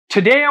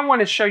Today I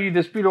want to show you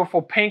this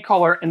beautiful paint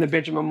color in the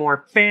Benjamin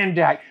Moore Fan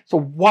Deck. So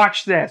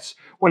watch this.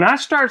 When I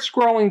start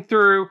scrolling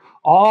through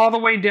all the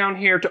way down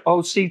here to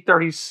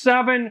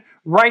OC37,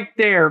 right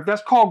there,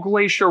 that's called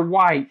Glacier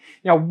White.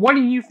 Now, what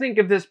do you think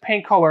of this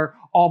paint color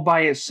all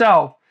by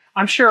itself?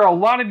 I'm sure a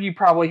lot of you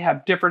probably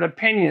have different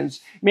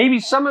opinions. Maybe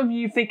some of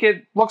you think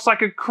it looks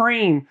like a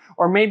cream,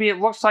 or maybe it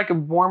looks like a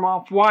warm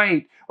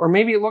off-white, or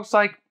maybe it looks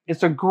like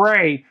it's a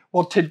gray.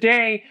 Well,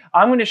 today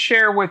I'm going to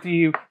share with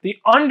you the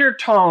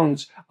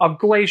undertones of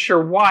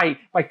Glacier White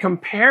by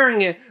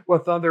comparing it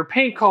with other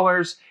paint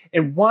colors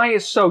and why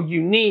it's so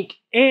unique.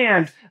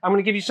 And I'm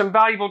going to give you some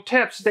valuable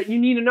tips that you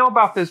need to know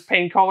about this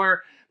paint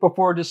color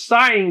before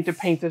deciding to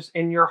paint this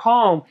in your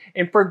home.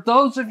 And for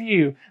those of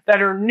you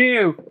that are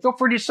new, feel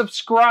free to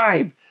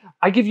subscribe.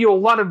 I give you a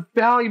lot of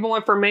valuable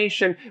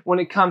information when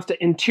it comes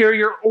to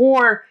interior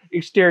or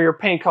exterior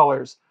paint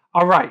colors.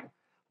 All right,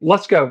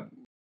 let's go.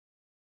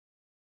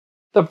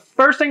 The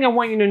first thing I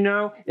want you to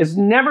know is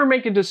never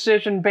make a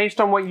decision based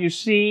on what you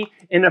see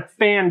in a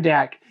fan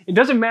deck. It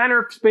doesn't matter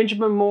if it's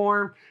Benjamin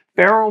Moore,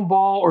 Farrow &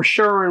 Ball, or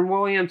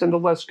Sherwin-Williams, and the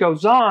list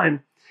goes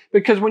on.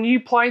 Because when you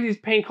apply these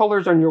paint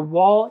colors on your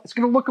wall, it's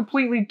going to look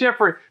completely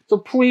different. So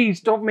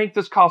please don't make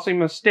this costly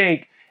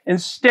mistake.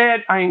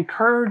 Instead, I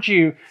encourage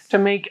you to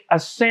make a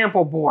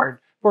sample board.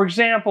 For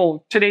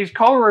example, today's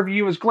color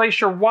review is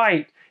Glacier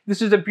White.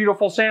 This is a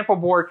beautiful sample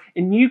board,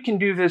 and you can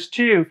do this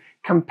too.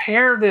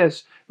 Compare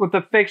this with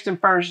the fixed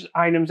and furnished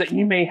items that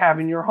you may have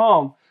in your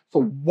home.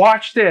 So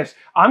watch this.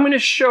 I'm going to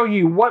show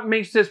you what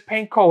makes this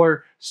paint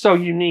color so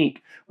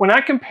unique. When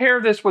I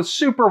compare this with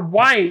Super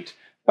White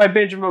by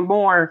Benjamin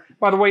Moore,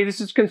 by the way,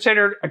 this is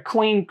considered a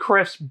clean,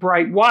 crisp,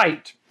 bright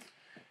white.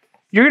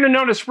 You're going to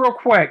notice real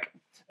quick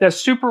that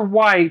Super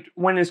White,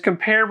 when it's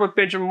compared with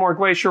Benjamin Moore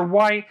Glacier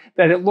White,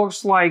 that it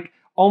looks like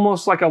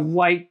almost like a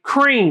light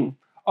cream.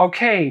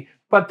 Okay,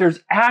 but there's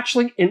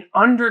actually an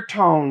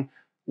undertone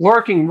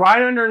lurking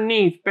right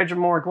underneath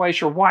Benjamin Moore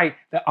Glacier White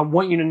that I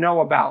want you to know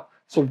about.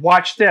 So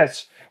watch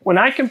this. When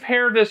I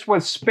compare this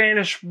with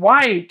Spanish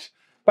White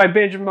by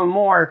Benjamin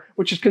Moore,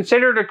 which is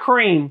considered a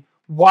cream,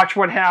 watch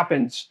what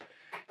happens.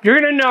 You're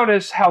going to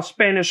notice how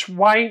Spanish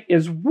White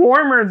is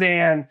warmer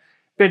than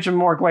Benjamin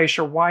Moore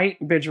Glacier White.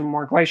 Benjamin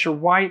Moore Glacier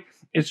White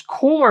is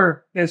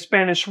cooler than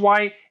Spanish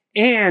White,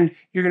 and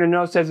you're going to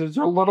notice that there's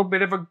a little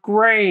bit of a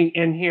gray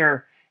in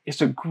here.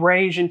 It's a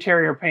grayish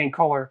interior paint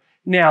color.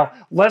 Now,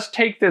 let's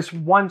take this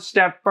one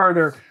step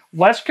further.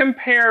 Let's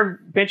compare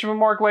Benjamin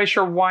Moore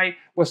Glacier White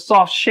with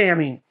Soft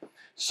Chamois.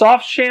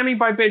 Soft Chamois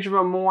by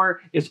Benjamin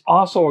Moore is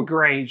also a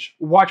grayish.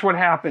 Watch what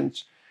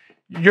happens.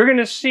 You're going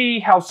to see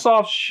how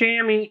Soft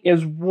Chamois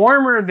is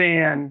warmer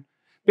than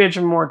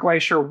Benjamin Moore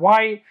Glacier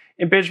White,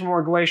 and Benjamin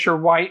Moore Glacier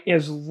White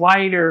is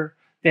lighter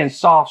than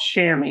Soft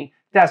Chamois.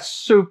 That's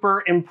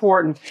super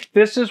important.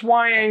 This is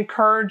why I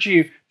encourage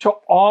you to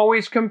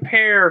always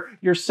compare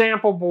your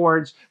sample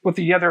boards with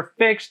the other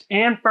fixed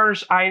and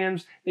furnished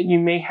items that you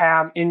may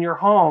have in your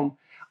home.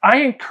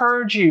 I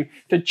encourage you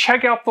to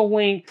check out the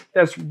link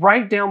that's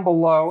right down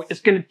below. It's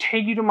going to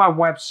take you to my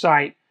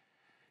website.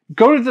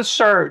 Go to the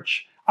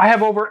search. I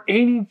have over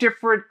 80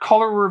 different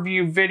color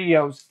review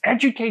videos.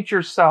 Educate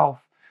yourself.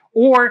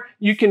 Or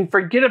you can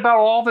forget about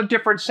all the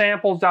different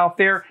samples out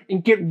there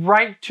and get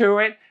right to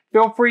it.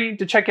 Feel free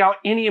to check out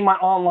any of my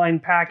online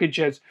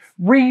packages.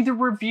 Read the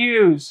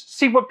reviews.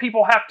 See what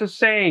people have to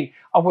say.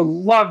 I would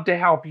love to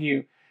help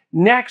you.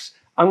 Next,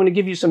 I'm going to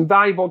give you some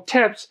valuable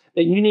tips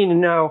that you need to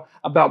know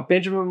about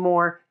Benjamin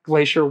Moore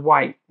Glacier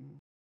White.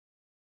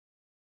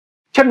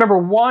 Tip number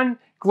one,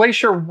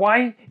 Glacier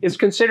White is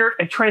considered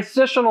a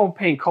transitional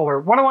paint color.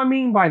 What do I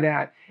mean by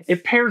that?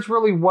 It pairs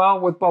really well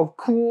with both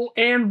cool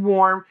and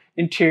warm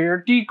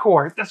interior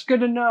decor. That's good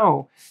to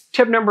know.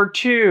 Tip number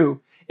two,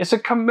 it's a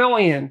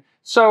chameleon.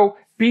 So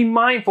be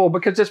mindful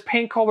because this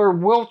paint color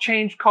will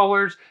change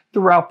colors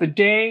throughout the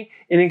day,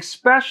 and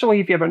especially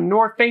if you have a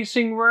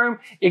north-facing room,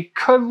 it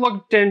could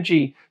look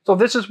dingy. So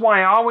this is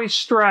why I always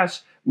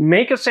stress,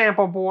 make a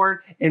sample board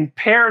and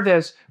pair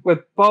this with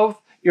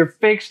both your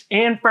fixed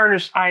and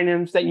furnished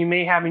items that you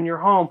may have in your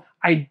home.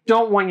 I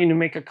don't want you to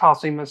make a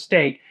costly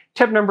mistake.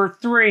 Tip number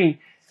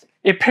three,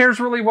 it pairs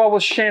really well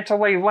with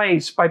Chantilly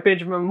Lace by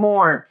Benjamin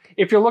Moore.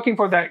 If you're looking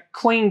for that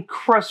clean,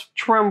 crisp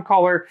trim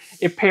color,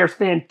 it pairs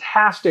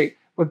fantastic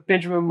with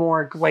Benjamin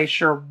Moore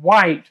Glacier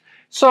White.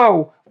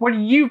 So, what do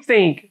you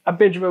think of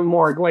Benjamin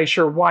Moore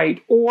Glacier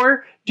White?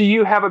 Or do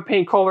you have a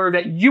paint color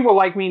that you would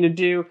like me to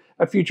do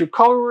a future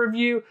color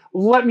review?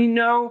 Let me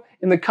know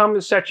in the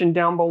comment section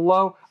down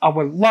below. I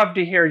would love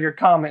to hear your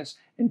comments.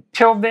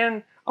 Until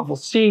then, I will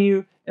see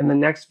you in the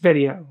next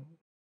video.